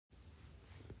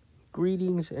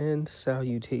Greetings and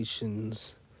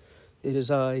salutations. It is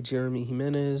I, Jeremy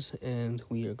Jimenez, and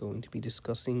we are going to be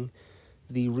discussing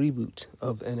the reboot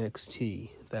of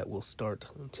NXT that will start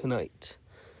tonight.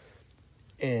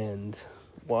 And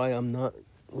why I'm not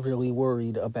really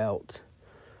worried about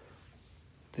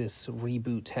this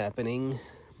reboot happening,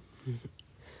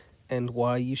 and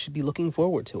why you should be looking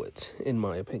forward to it, in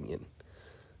my opinion.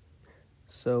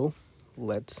 So,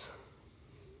 let's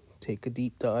take a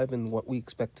deep dive in what we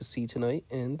expect to see tonight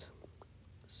and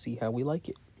see how we like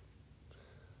it.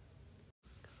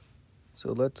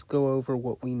 So let's go over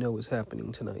what we know is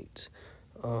happening tonight.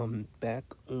 Back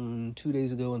 2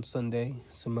 days ago on Sunday,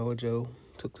 Samoa Joe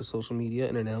took to social media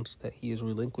and announced that he is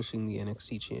relinquishing the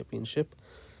NXT Championship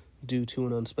due to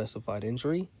an unspecified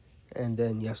injury. And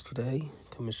then yesterday,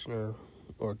 Commissioner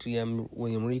or GM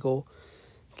William Regal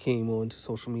came on to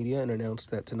social media and announced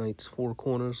that tonight's Four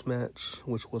Corners match,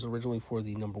 which was originally for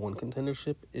the number one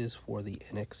contendership, is for the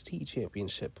NXT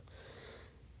Championship.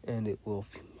 And it will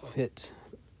fit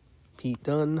Pete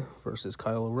Dunne versus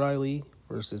Kyle O'Reilly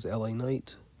versus LA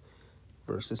Knight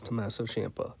versus Tommaso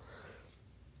Ciampa.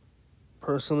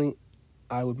 Personally,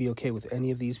 I would be okay with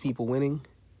any of these people winning.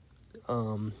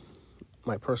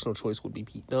 My personal choice would be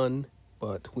Pete Dunne,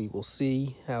 but we will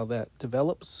see how that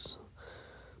develops.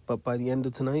 But by the end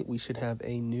of tonight, we should have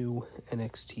a new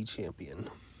NXT champion.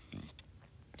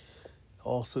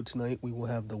 Also tonight, we will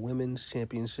have the Women's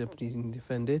Championship being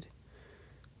defended,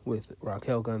 with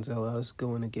Raquel Gonzalez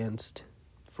going against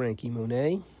Frankie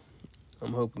Monet.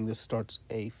 I'm hoping this starts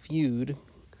a feud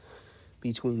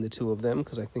between the two of them,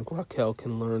 because I think Raquel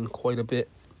can learn quite a bit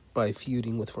by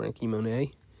feuding with Frankie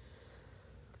Monet.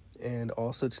 And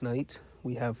also tonight,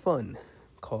 we have fun,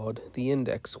 called The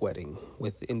Index Wedding,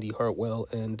 with Indy Hartwell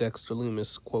and Dexter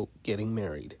Lumis, quote, getting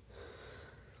married.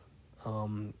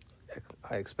 I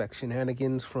expect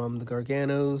shenanigans from the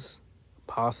Garganos,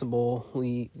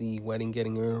 possibly the wedding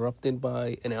getting interrupted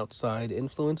by an outside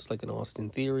influence like an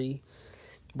Austin Theory,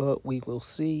 but we will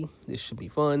see. This should be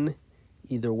fun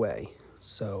either way.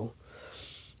 So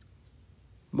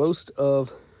most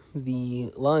of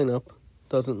the lineup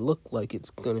doesn't look like it's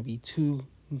going to be too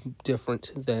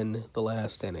different than the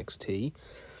last NXT,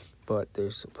 but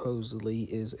there supposedly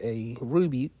is a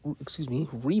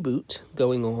reboot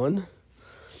going on.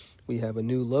 We have a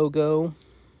new logo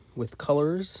with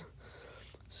colors.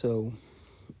 So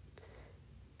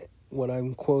what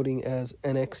I'm quoting as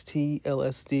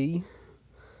NXT-LSD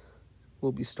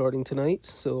will be starting tonight.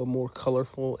 So a more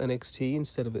colorful NXT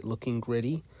instead of it looking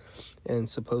gritty. And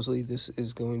supposedly this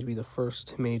is going to be the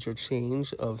first major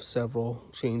change of several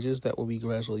changes that will be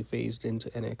gradually phased into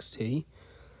NXT.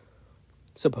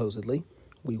 Supposedly.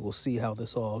 We will see how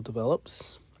this all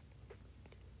develops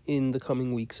in the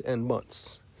coming weeks and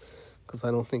months, because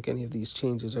I don't think any of these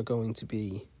changes are going to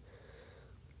be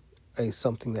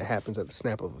something that happens at the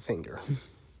snap of a finger.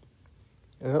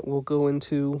 We'll go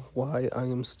into why I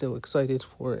am still excited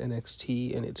for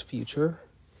NXT and its future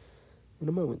in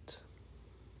a moment.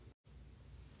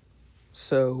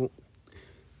 So,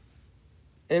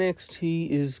 NXT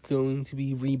is going to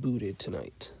be rebooted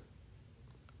tonight.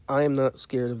 I am not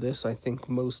scared of this. I think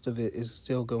most of it is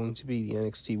still going to be the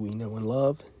NXT we know and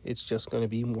love. It's just going to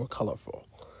be more colorful.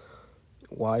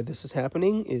 Why this is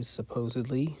happening is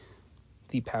supposedly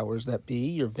the powers that be,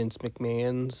 your Vince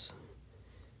McMahons,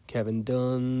 Kevin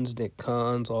Dunn's, Nick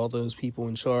Khan's, all those people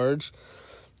in charge,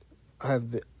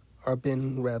 have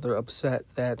been rather upset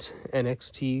that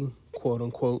NXT,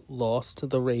 quote-unquote, lost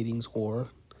the ratings war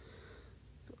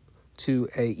to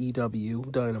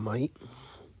AEW Dynamite.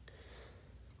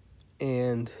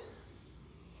 And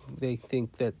they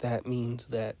think that means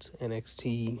that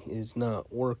NXT is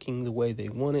not working the way they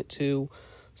want it to.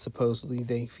 Supposedly,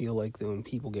 they feel like that when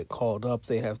people get called up,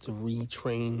 they have to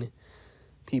retrain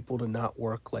people to not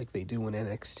work like they do in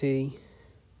NXT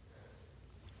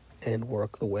and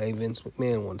work the way Vince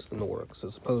McMahon wants them to work. So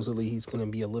supposedly, he's going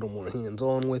to be a little more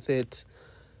hands-on with it.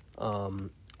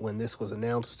 When this was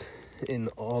announced in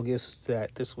August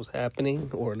that this was happening,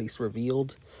 or at least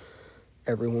revealed,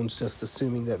 everyone's just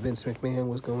assuming that Vince McMahon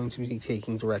was going to be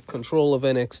taking direct control of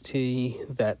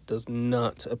NXT. That does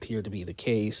not appear to be the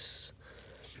case.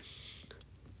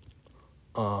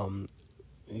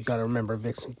 You got to remember,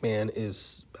 Vince McMahon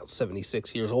is about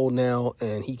 76 years old now,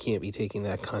 and he can't be taking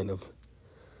that kind of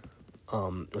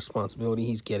responsibility.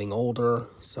 He's getting older.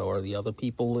 So are the other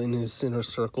people in his inner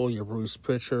circle, your Bruce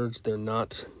Pritchards. They're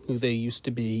not who they used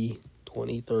to be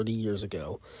 20, 30 years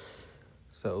ago.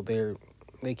 So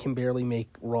they can barely make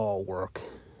Raw work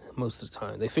most of the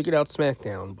time. They figured out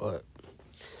SmackDown, but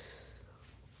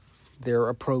their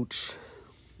approach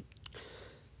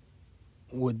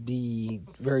would be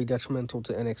very detrimental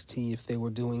to NXT if they were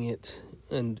doing it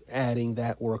and adding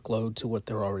that workload to what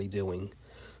they're already doing.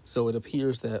 So it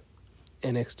appears that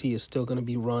NXT is still going to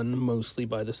be run mostly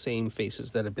by the same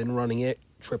faces that have been running it.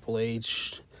 Triple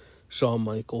H, Shawn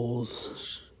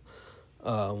Michaels,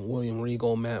 William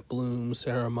Regal, Matt Bloom,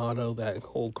 Sarah Amato, that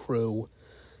whole crew.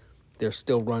 They're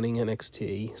still running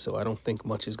NXT, so I don't think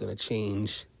much is going to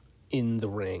change in the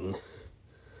ring.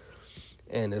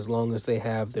 And as long as they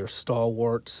have their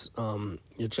stalwarts,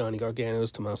 your Johnny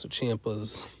Garganos, Tommaso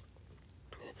Ciampas,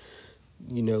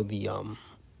 the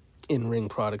in-ring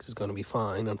product is going to be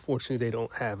fine. Unfortunately, they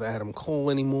don't have Adam Cole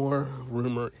anymore.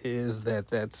 Rumor is that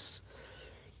that's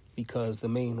because the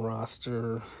main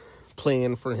roster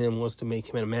plan for him was to make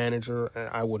him a manager, and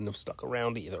I wouldn't have stuck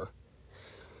around either.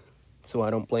 So I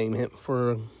don't blame him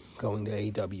for going to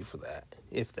AEW for that,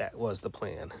 if that was the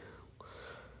plan.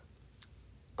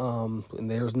 And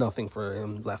there's nothing for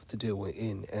him left to do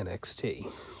in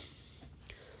NXT.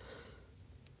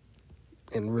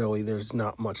 And really, there's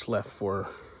not much left for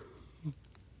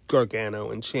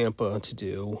Gargano and Ciampa to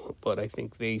do, but I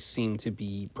think they seem to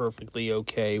be perfectly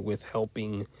okay with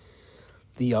helping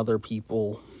the other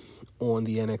people on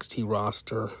the NXT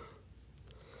roster.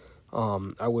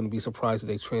 I wouldn't be surprised if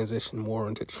they transition more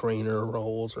into trainer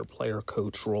roles or player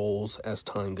coach roles as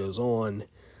time goes on.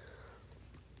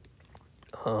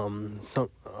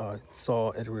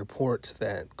 Saw a report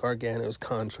that Gargano's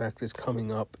contract is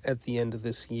coming up at the end of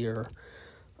this year.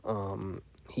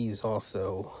 He's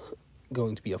also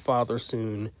going to be a father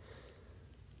soon,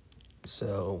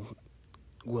 so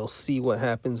we'll see what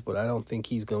happens, but I don't think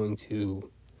he's going to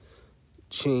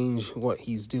change what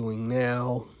he's doing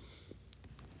now,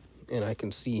 and I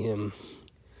can see him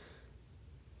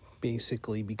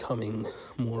basically becoming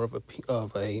more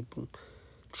of a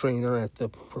trainer at the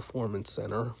Performance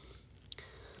Center.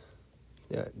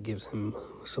 That gives him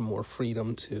some more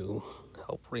freedom to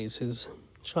help raise his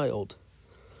child.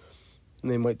 And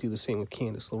they might do the same with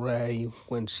Candice LeRae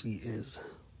when she is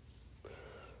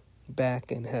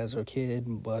back and has her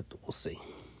kid, but we'll see.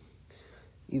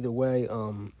 Either way,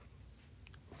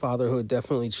 fatherhood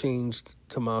definitely changed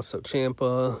Tommaso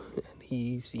Ciampa, and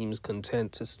he seems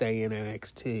content to stay in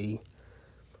NXT.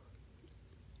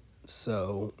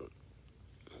 So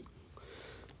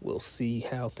we'll see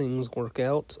how things work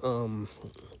out.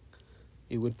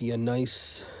 It would be a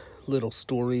nice little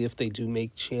story if they do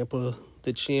make Ciampa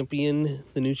the champion,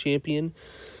 the new champion,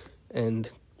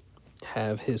 and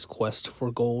have his quest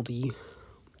for Goldie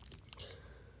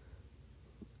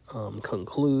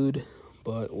conclude.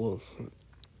 But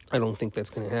I don't think that's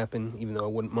going to happen, even though I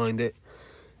wouldn't mind it.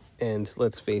 And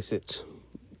let's face it,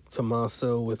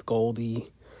 Tommaso with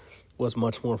Goldie was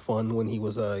much more fun when he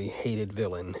was a hated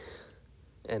villain.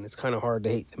 And it's kind of hard to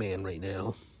hate the man right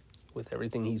now with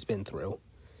everything he's been through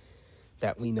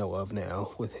that we know of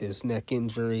now, with his neck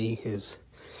injury, his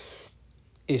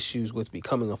issues with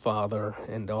becoming a father,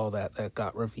 and all that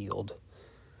got revealed.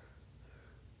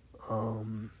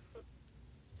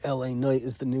 LA Knight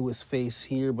is the newest face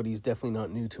here, but he's definitely not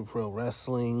new to pro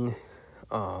wrestling.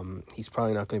 He's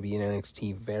probably not going to be in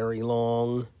NXT very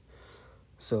long.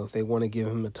 So if they want to give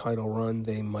him a title run,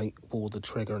 they might pull the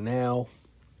trigger now.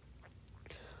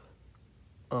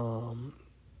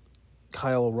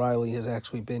 Kyle O'Reilly has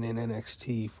actually been in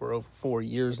NXT for over 4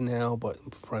 years now, but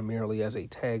primarily as a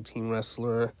tag team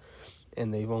wrestler,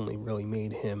 and they've only really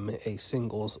made him a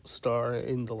singles star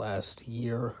in the last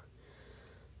year.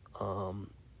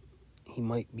 He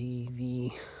might be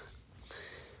the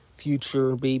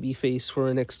future babyface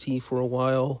for NXT for a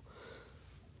while,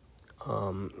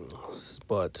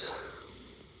 but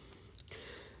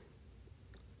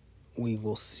we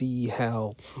will see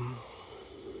how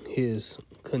his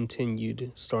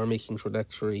continued star-making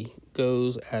trajectory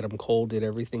goes. Adam Cole did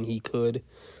everything he could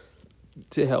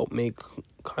to help make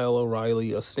Kyle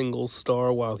O'Reilly a singles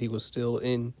star while he was still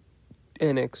in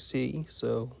NXT,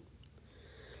 so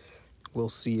we'll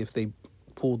see if they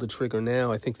pull the trigger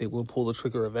now. I think they will pull the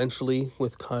trigger eventually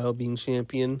with Kyle being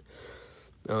champion.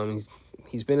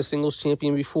 He's been a singles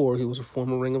champion before. He was a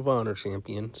former Ring of Honor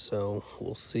champion, so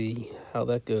we'll see how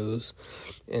that goes.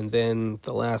 And then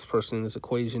the last person in this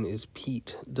equation is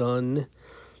Pete Dunne,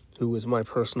 who is my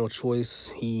personal choice.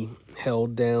 He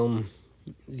held down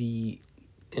the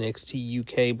NXT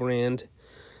UK brand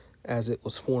as it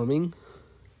was forming,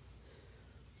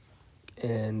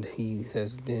 and he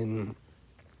has been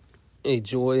a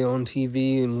joy on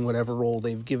TV in whatever role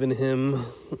they've given him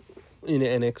in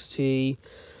NXT,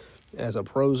 as a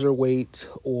Broserweight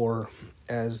or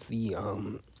as the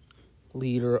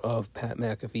leader of Pat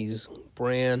McAfee's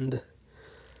brand.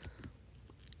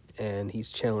 and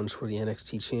he's challenged for the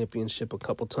NXT Championship a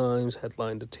couple times,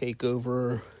 headlined a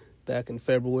takeover back in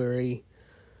February,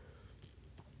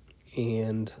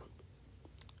 and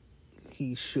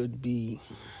he should be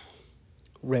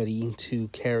ready to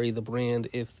carry the brand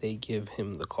if they give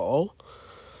him the call.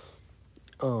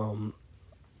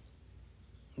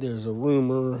 There's a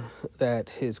rumor that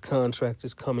his contract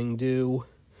is coming due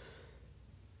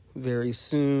very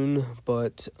soon,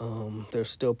 but they're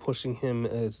still pushing him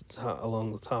as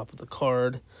along the top of the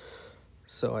card.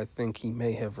 So I think he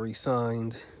may have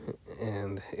re-signed,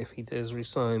 and if he does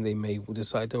re-sign, they may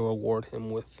decide to reward him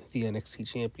with the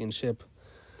NXT Championship.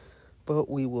 But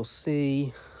we will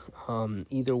see.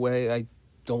 Either way, I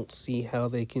don't see how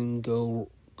they can go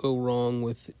wrong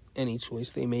with any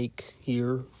choice they make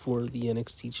here for the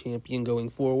NXT champion going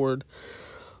forward.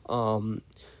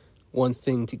 One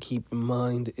thing to keep in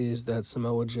mind is that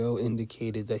Samoa Joe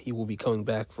indicated that he will be coming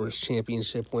back for his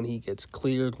championship when he gets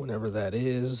cleared, whenever that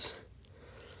is.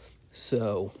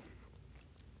 So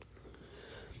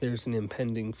there's an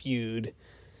impending feud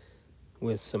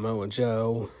with Samoa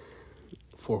Joe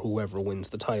for whoever wins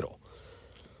the title.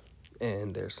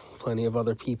 And there's plenty of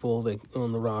other people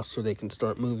on the roster they can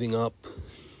start moving up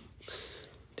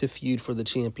to feud for the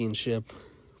championship.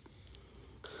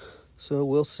 So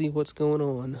we'll see what's going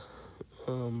on.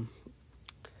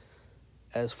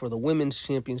 As for the women's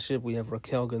championship, we have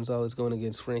Raquel Gonzalez going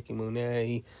against Frankie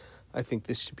Monet. I think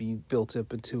this should be built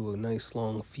up into a nice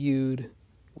long feud,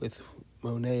 with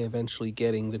Monet eventually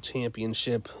getting the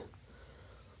championship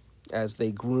as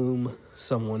they groom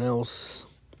someone else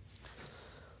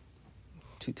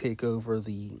to take over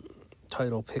the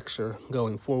title picture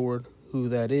going forward. Who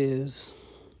that is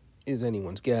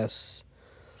anyone's guess.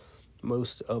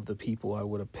 Most of the people I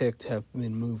would have picked have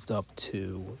been moved up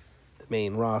to the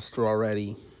main roster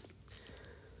already.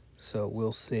 So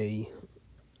we'll see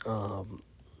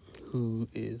who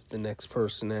is the next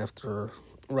person after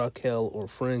Raquel or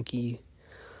Frankie.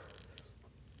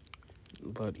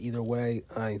 But either way,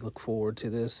 I look forward to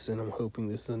this, and I'm hoping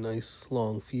this is a nice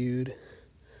long feud.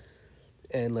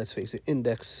 And let's face it,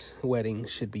 Index Wedding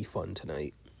should be fun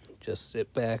tonight. Just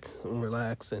sit back and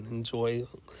relax and enjoy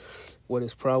what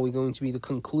is probably going to be the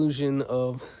conclusion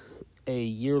of a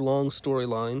year-long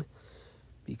storyline,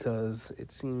 because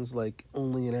it seems like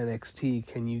only in NXT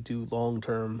can you do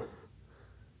long-term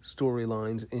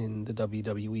storylines in the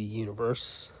WWE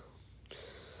universe.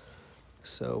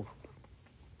 So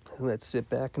let's sit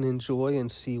back and enjoy and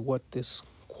see what this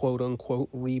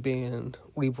quote-unquote rebrand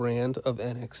of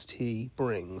NXT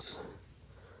brings.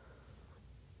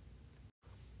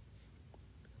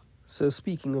 So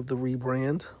speaking of the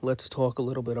rebrand, let's talk a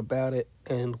little bit about it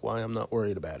and why I'm not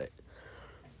worried about it.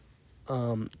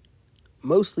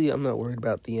 Mostly I'm not worried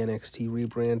about the NXT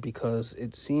rebrand because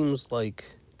it seems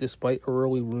like, despite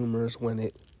early rumors when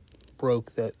it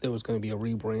broke that there was going to be a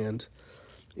rebrand,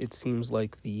 it seems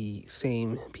like the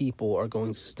same people are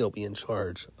going to still be in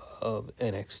charge of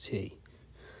NXT.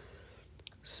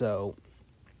 So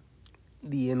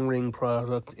the in-ring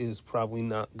product is probably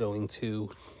not going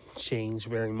to change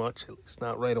very much, at least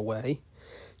not right away,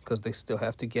 because they still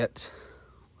have to get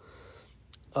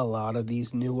a lot of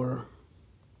these newer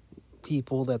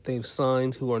people that they've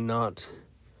signed who are not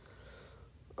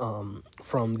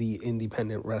from the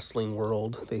independent wrestling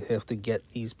world. They have to get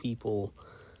these people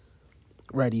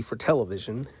ready for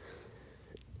television,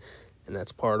 and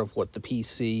that's part of what the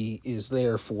PC is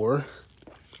there for.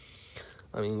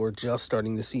 I mean, we're just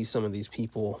starting to see some of these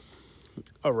people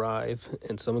arrive,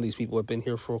 and some of these people have been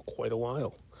here for quite a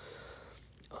while.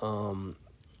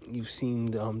 You've seen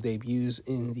debuts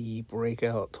in the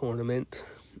Breakout tournament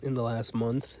in the last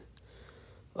month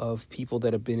of people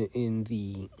that have been in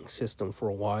the system for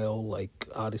a while, like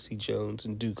Odyssey Jones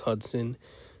and Duke Hudson.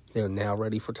 They're now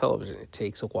ready for television. It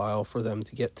takes a while for them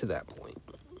to get to that point.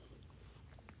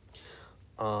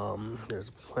 There's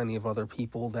plenty of other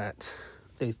people that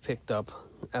they've picked up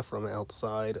from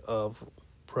outside of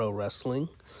pro wrestling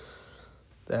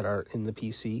that are in the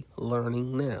PC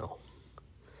learning now.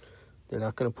 They're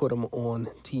not going to put them on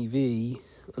TV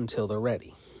until they're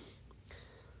ready.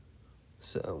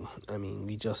 So, I mean,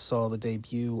 we just saw the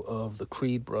debut of the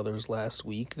Creed brothers last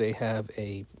week. They have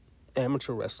a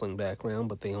amateur wrestling background,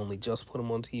 but they only just put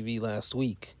them on TV last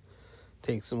week.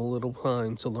 Takes them a little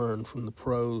time to learn from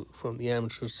the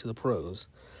amateurs to the pros.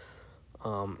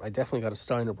 I definitely got a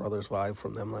Steiner Brothers vibe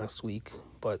from them last week,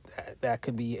 but that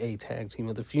could be a tag team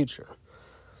of the future,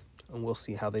 and we'll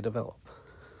see how they develop.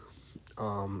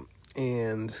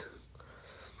 And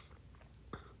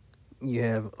you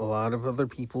have a lot of other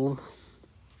people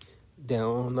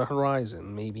down on the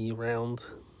horizon, maybe around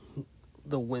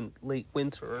the late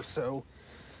winter or so.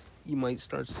 you might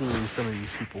start seeing some of these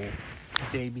people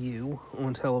debut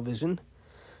on television,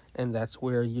 and that's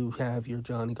where you have your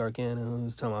Johnny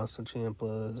Garganos, Tommaso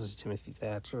Ciampas, Timothy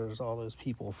Thatchers, all those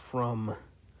people from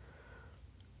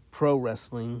pro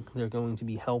wrestling. They're going to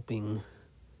be helping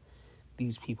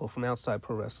these people from outside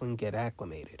pro wrestling get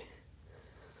acclimated.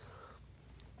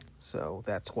 So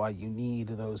that's why you need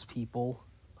those people.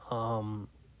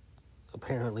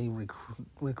 Apparently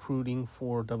recruiting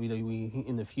for WWE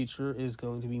in the future is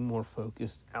going to be more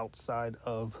focused outside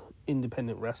of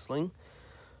independent wrestling.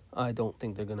 I don't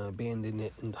think they're going to abandon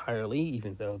it entirely,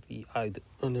 even though the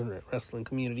internet wrestling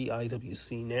community,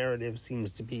 IWC narrative,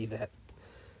 seems to be that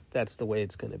that's the way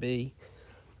it's going to be.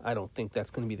 I don't think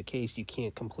that's going to be the case. You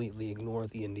can't completely ignore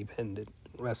the independent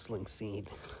wrestling scene,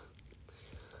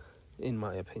 in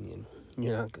my opinion.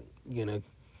 You're not going to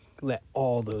let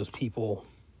all those people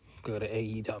go to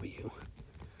AEW,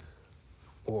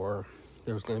 or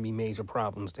there's going to be major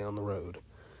problems down the road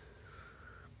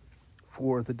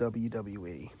for the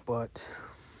WWE. But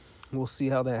we'll see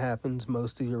how that happens.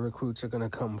 Most of your recruits are going to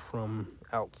come from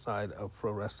outside of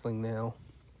pro wrestling now.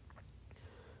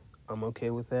 I'm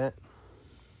okay with that.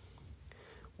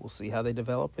 We'll see how they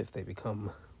develop if they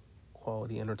become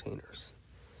quality entertainers,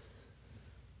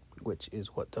 which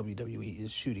is what WWE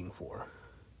is shooting for.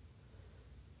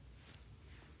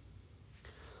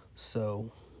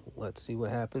 So let's see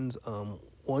what happens.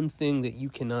 One thing that you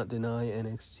cannot deny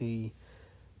NXT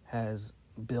has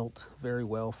built very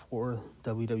well for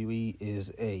WWE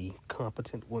is a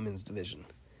competent women's division.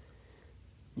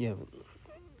 Yeah,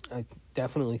 I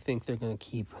definitely think they're going to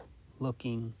keep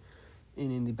looking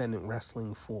in independent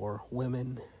wrestling for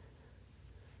women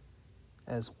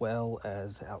as well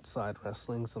as outside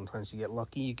wrestling. Sometimes you get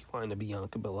lucky, you can find a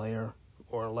Bianca Belair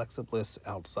or Alexa Bliss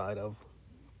outside of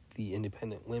the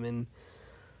independent women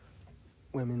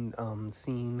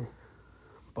scene,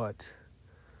 but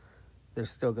they're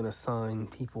still going to sign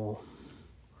people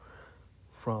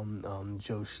from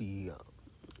Joshi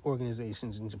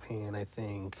organizations in Japan, I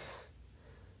think,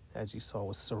 as you saw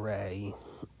with Sarai,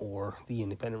 or the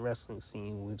independent wrestling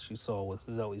scene, which you saw with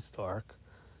Zoe Stark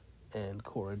and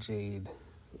Cora Jade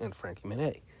and Frankie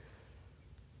Monet.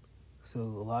 So a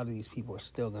lot of these people are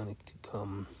still going to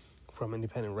come from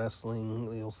independent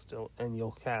wrestling.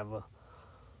 You'll have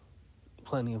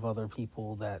plenty of other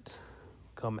people that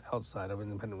come outside of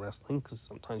independent wrestling, because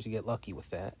sometimes you get lucky with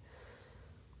that.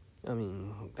 I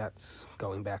mean, that's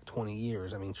going back 20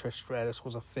 years. I mean, Trish Stratus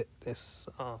was a fitness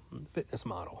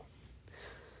model,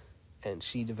 and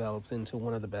she developed into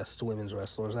one of the best women's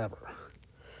wrestlers ever.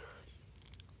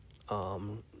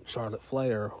 Charlotte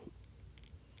Flair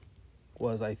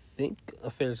was, I think,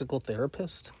 a physical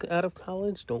therapist out of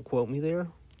college. Don't quote me there.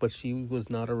 But she was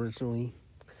not originally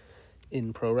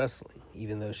in pro wrestling,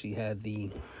 even though she had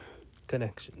the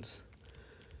connections.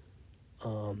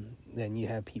 Then you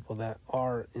have people that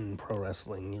are in pro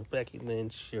wrestling. Your Becky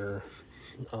Lynch, your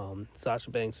Sasha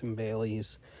Banks and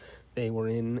Bayley's. They were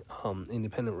in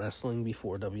independent wrestling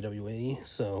before WWE,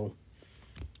 so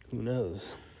who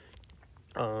knows?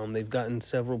 They've gotten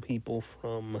several people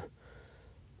from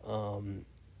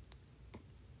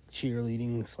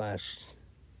cheerleading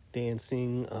 /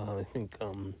 dancing. I think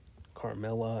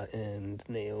Carmella and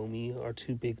Naomi are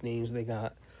two big names they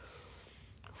got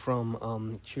from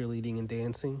cheerleading and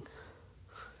dancing.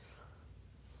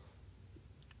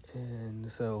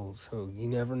 And so you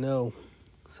never know.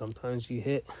 Sometimes you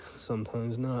hit,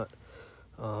 sometimes not.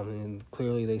 And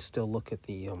clearly they still look at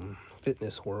the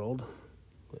fitness world,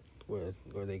 where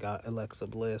they got Alexa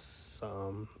Bliss,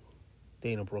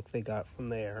 Dana Brooke they got from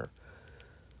there.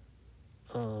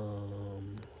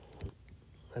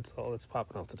 That's all that's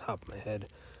popping off the top of my head.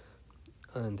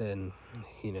 And then,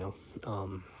 in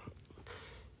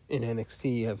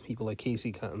NXT you have people like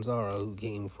Casey Catanzaro, who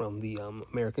came from the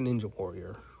American Ninja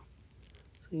Warrior.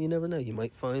 So you never know, you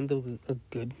might find a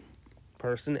good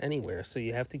person anywhere. So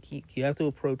you have to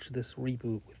approach this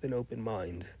reboot with an open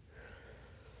mind.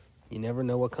 You never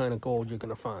know what kind of gold you're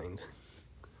going to find.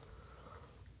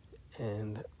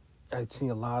 And I see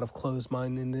a lot of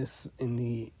closed-mindedness in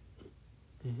the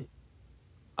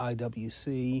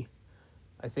IWC.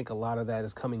 I think a lot of that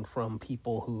is coming from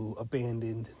people who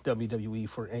abandoned WWE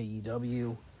for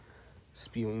AEW,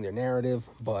 spewing their narrative.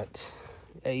 But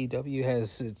AEW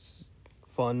has its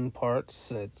fun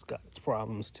parts. It's got its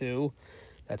problems too.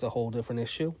 That's a whole different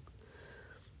issue.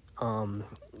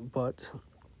 But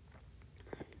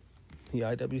the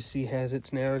IWC has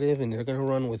its narrative, and they're going to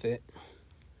run with it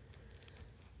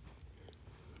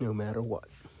no matter what.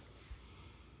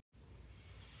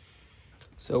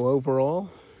 So overall,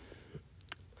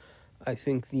 I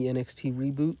think the NXT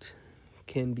reboot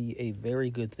can be a very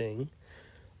good thing.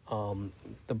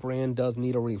 The brand does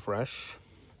need a refresh.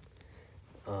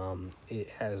 It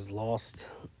has lost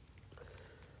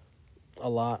a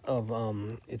lot of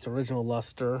its original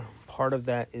luster. Part of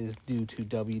that is due to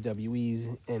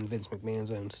WWE and Vince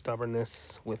McMahon's own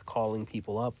stubbornness with calling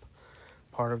people up.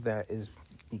 Part of that is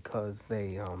because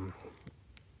they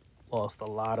lost a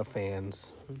lot of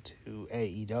fans to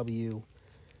AEW.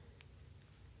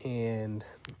 And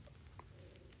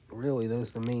really, those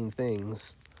are the main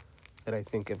things that I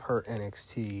think have hurt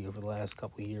NXT over the last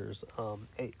couple of years.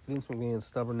 Vince McMahon's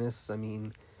stubbornness, I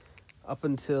mean, up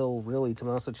until really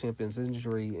Tommaso Ciampa's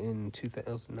injury in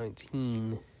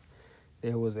 2019,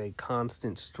 there was a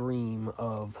constant stream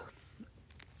of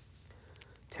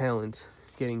talent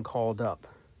getting called up.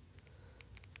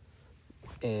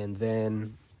 And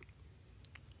then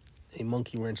a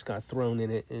monkey wrench got thrown in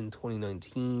it in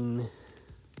 2019.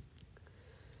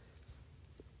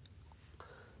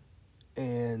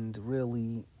 And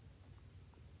really,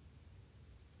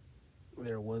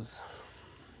 there was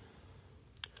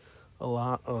a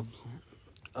lot of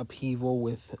upheaval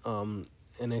with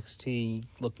NXT.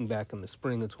 Looking back in the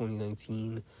spring of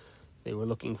 2019, they were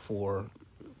looking for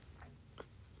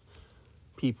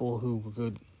people who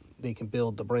they could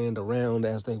build the brand around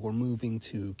as they were moving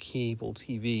to cable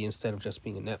TV instead of just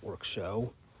being a network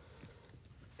show.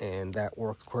 And that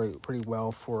worked pretty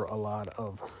well for a lot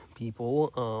of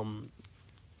people.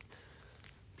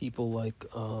 People like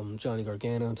Johnny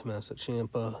Gargano, Tommaso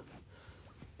Ciampa,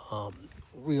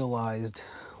 realized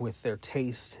with their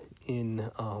taste in,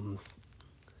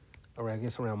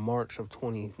 around March of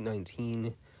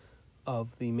 2019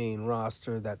 of the main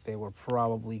roster that they were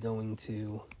probably going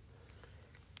to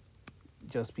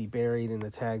just be buried in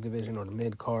the tag division or the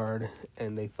mid-card,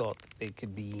 and they thought that they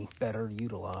could be better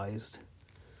utilized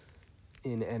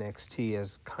in NXT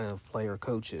as kind of player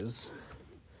coaches.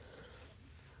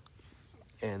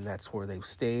 And that's where they've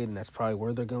stayed, and that's probably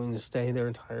where they're going to stay their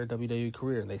entire WWE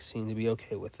career, and they seem to be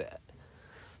okay with that.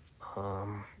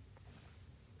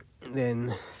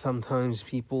 Then sometimes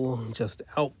people just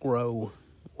outgrow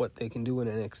what they can do in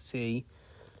NXT.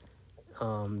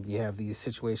 You have the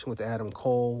situation with Adam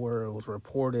Cole where it was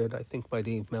reported, I think by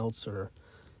Dave Meltzer,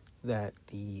 that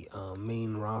the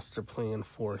main roster plan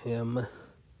for him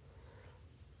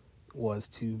was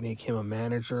to make him a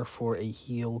manager for a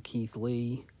heel Keith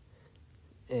Lee.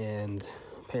 And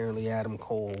apparently Adam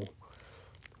Cole,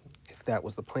 if that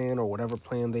was the plan or whatever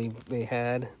plan they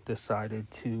had,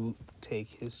 decided to take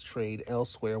his trade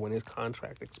elsewhere when his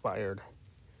contract expired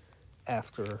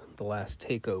after the last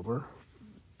takeover.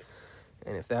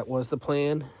 And if that was the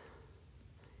plan,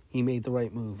 he made the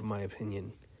right move, in my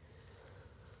opinion.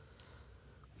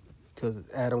 Because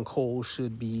Adam Cole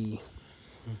should be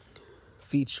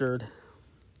featured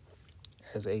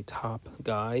as a top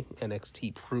guy.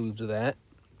 NXT proved that.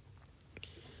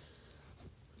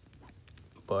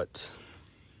 But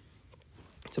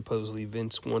supposedly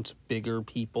Vince wants bigger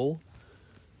people.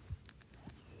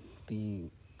 The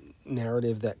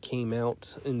narrative that came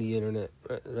out in the internet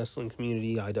wrestling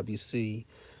community, IWC,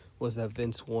 was that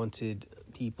Vince wanted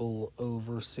people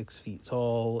over 6 feet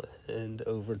tall and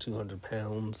over 200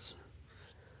 pounds.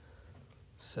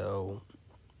 So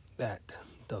that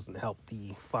doesn't help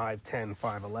the 5'10",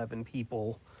 5'11"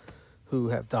 people who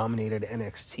have dominated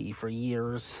NXT for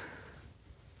years.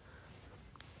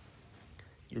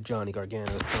 Your Johnny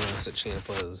Gargano's, Tommaso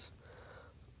Ciampa's,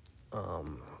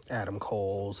 Adam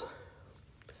Cole's,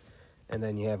 and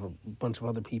then you have a bunch of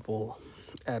other people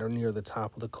at or near the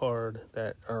top of the card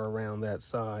that are around that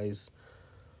size.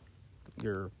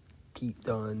 Your Pete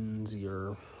Dunnes,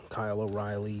 your Kyle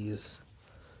O'Reillys.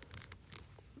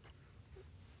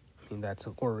 I mean, that's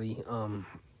a worry,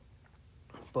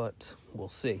 but we'll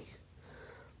see.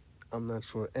 I'm not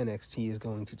sure NXT is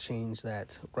going to change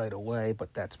that right away,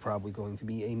 but that's probably going to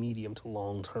be a medium to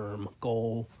long-term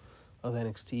goal of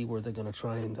NXT, where they're going to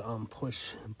try and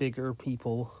push bigger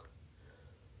people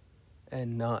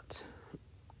and not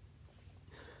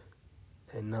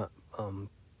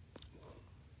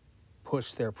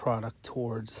push their product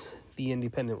towards the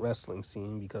independent wrestling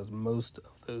scene, because most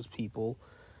of those people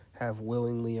have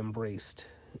willingly embraced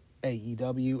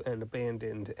AEW and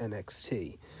abandoned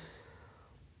NXT.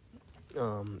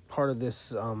 Part of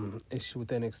this issue with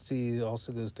NXT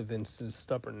also goes to Vince's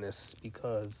stubbornness,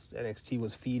 because NXT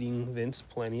was feeding Vince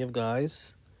plenty of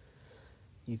guys.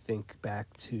 You think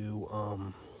back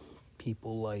to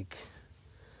people like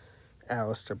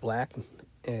Aleister Black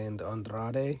and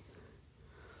Andrade,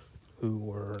 who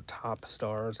were top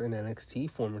stars in NXT,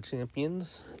 former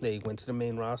champions. They went to the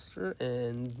main roster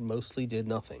and mostly did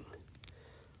nothing.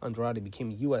 Andrade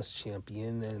became a U.S.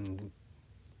 champion and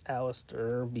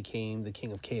Alistair became the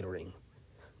king of catering,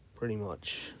 pretty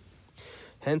much.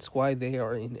 Hence why they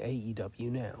are in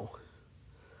AEW now.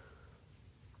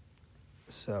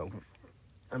 So,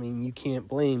 I mean, you can't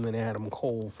blame an Adam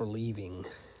Cole for leaving.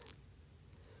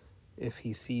 If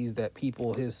he sees that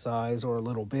people his size or a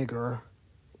little bigger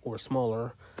or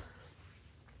smaller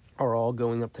are all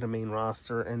going up to the main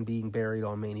roster and being buried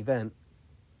on main event,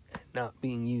 not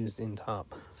being used in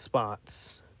top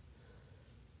spots,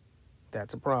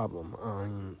 that's a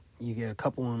problem. You get a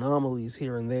couple anomalies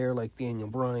here and there like Daniel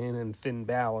Bryan and Finn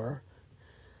Balor,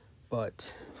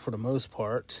 but for the most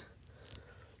part,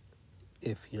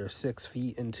 if you're 6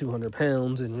 feet and 200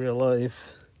 pounds in real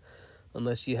life,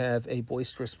 unless you have a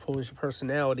boisterous Polish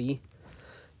personality,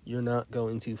 you're not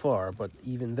going too far. But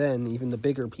even then, even the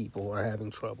bigger people are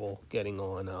having trouble getting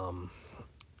on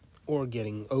or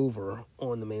getting over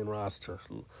on the main roster.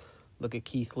 Look at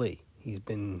Keith Lee. He's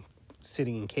been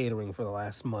sitting in catering for the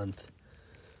last month.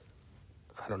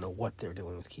 I don't know what they're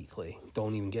doing with Keith Lee.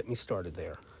 Don't even get me started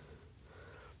there.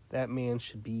 That man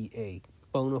should be a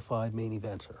bona fide main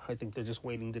eventer. I think they're just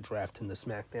waiting to draft him to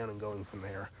SmackDown and going from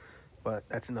there. But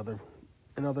that's another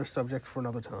subject for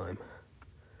another time.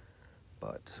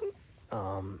 But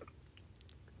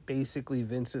basically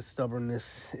Vince's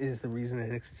stubbornness is the reason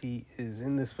NXT is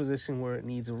in this position where it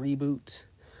needs a reboot.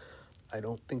 I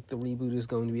don't think the reboot is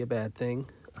going to be a bad thing.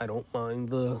 I don't mind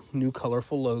the new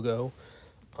colorful logo.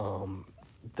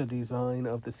 The design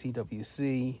of the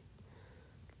CWC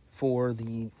for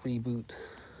the reboot,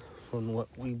 from what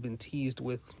we've been teased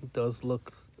with, does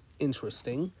look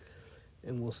interesting.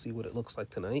 And we'll see what it looks like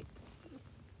tonight.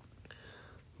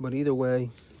 But either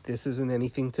way, this isn't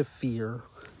anything to fear.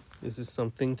 This is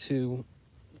something to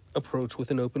approach with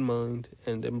an open mind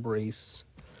and embrace.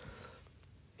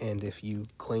 And if you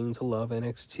claim to love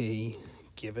NXT,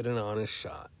 give it an honest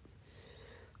shot.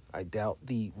 I doubt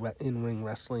the in-ring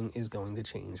wrestling is going to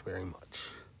change very much.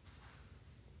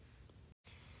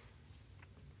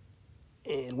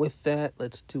 And with that,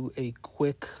 let's do a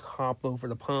quick hop over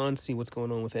the pond, see what's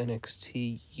going on with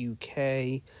NXT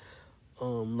UK.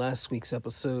 Last week's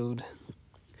episode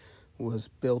was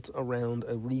built around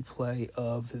a replay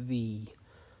of the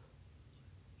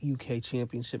UK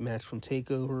Championship match from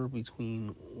TakeOver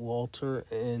between Walter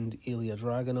and Ilya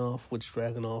Dragunov, which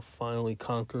Dragunov finally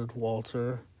conquered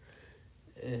Walter,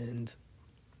 and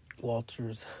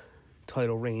Walter's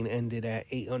title reign ended at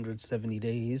 870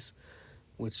 days,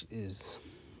 which is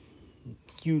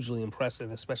hugely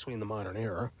impressive, especially in the modern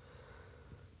era.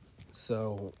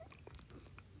 So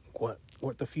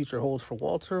what the future holds for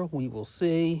Walter, we will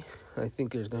see. I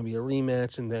think there's going to be a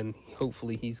rematch, and then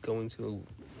hopefully he's going to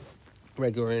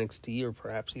regular NXT or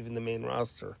perhaps even the main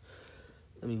roster.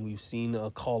 I mean, we've seen a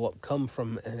call-up come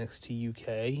from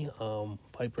NXT UK.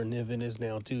 Piper Niven is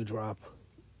now due drop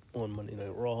on Monday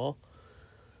Night Raw.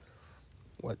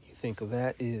 What you think of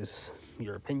that is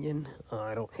your opinion.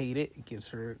 I don't hate it. It gives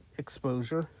her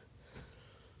exposure.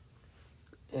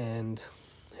 And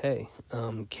hey,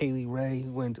 Kaylee Ray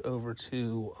went over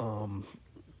to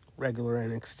regular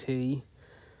NXT.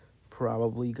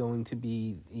 Probably going to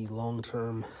be the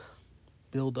long-term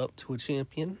build-up to a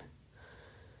champion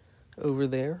over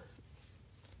there.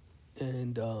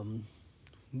 And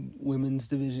women's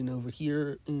division over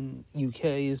here in UK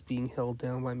is being held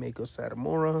down by Meiko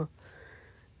Satomura.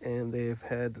 And they've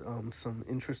had some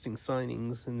interesting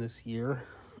signings in this year.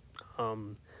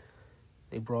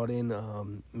 They brought in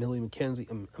Amelia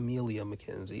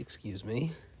McKenzie, excuse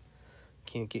me.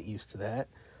 Can't get used to that.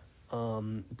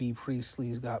 B.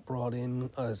 Priestley's got brought in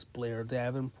as Blair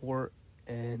Davenport,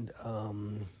 and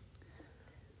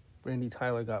Brandy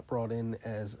Tyler got brought in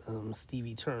as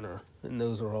Stevie Turner. And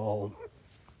those are all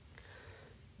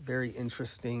very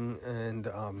interesting and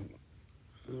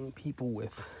people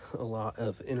with a lot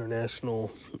of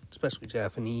international, especially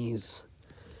Japanese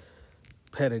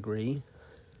pedigree.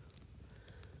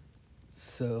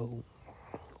 So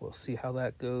we'll see how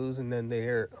that goes. And then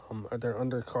their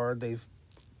undercard, they've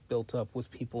built up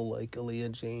with people like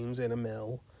Aaliyah James and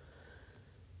Amel.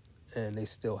 And they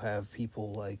still have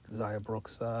people like Zaya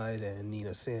Brookside and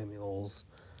Nina Samuels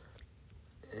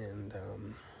and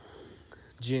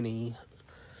Ginny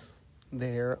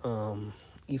there.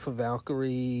 Aoife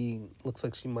Valkyrie looks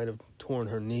like she might have torn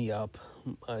her knee up.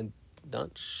 I'm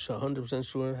not 100%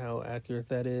 sure how accurate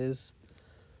that is.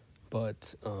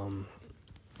 But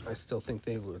I still think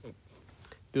they were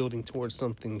building towards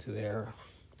something to there.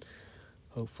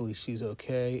 Hopefully she's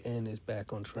okay and is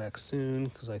back on track soon,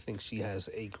 because I think she has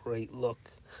a great look.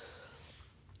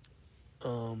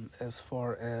 As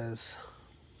far as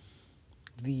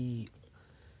the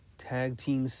tag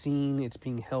team scene, it's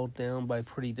being held down by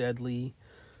Pretty Deadly.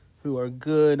 who are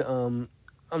good. I'm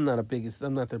not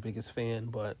their biggest fan,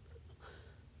 but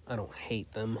I don't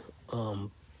hate them.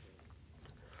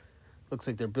 Looks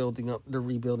like they're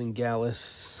rebuilding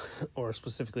Gallus, or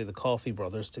specifically the Coffee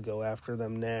Brothers, to go after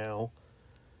them now.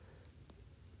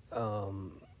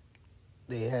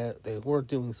 They were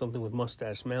doing something with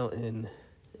Mustache Mountain,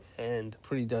 and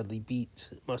Pretty Dudley beat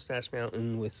Mustache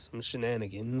Mountain with some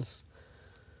shenanigans.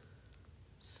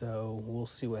 So we'll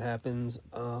see what happens.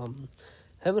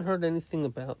 Haven't heard anything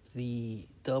about the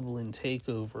Dublin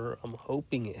takeover. I'm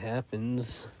hoping it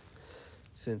happens,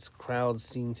 since crowds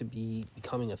seem to be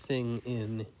becoming a thing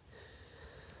in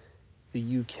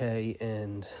the UK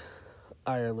and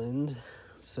Ireland.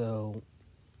 So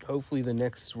hopefully the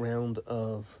next round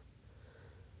of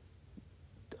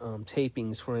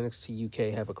tapings for NXT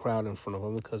UK have a crowd in front of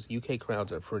them, because UK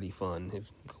crowds are pretty fun.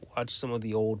 Watch some of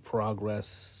the old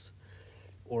Progress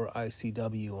or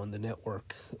ICW on the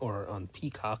network, or on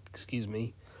Peacock,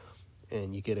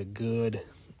 and you get a good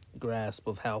grasp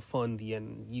of how fun the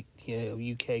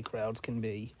UK crowds can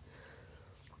be.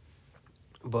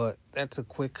 But that's a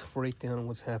quick breakdown of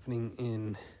what's happening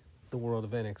in the world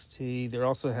of NXT. They're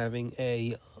also having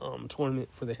a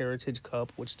tournament for the Heritage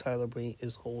Cup, which Tyler Bate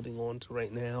is holding on to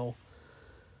right now.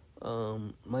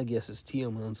 My guess is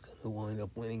Tiamon's going to wind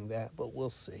up winning that, but we'll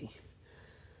see.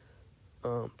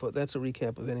 But that's a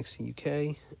recap of NXT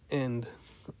UK. And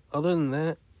other than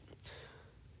that,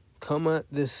 come at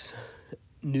this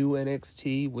new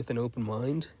NXT with an open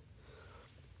mind,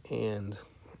 and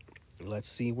let's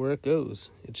see where it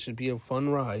goes. It should be a fun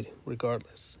ride,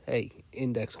 regardless. Hey,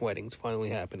 Index Wedding's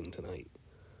finally happening tonight.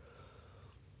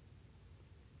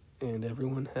 And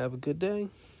everyone have a good day.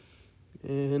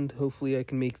 And hopefully I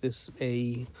can make this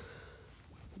a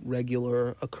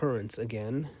regular occurrence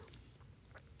again.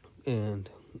 And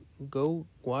go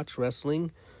watch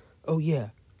wrestling. Oh yeah,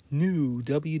 new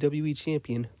WWE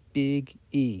champion, Big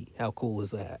E. How cool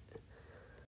is that?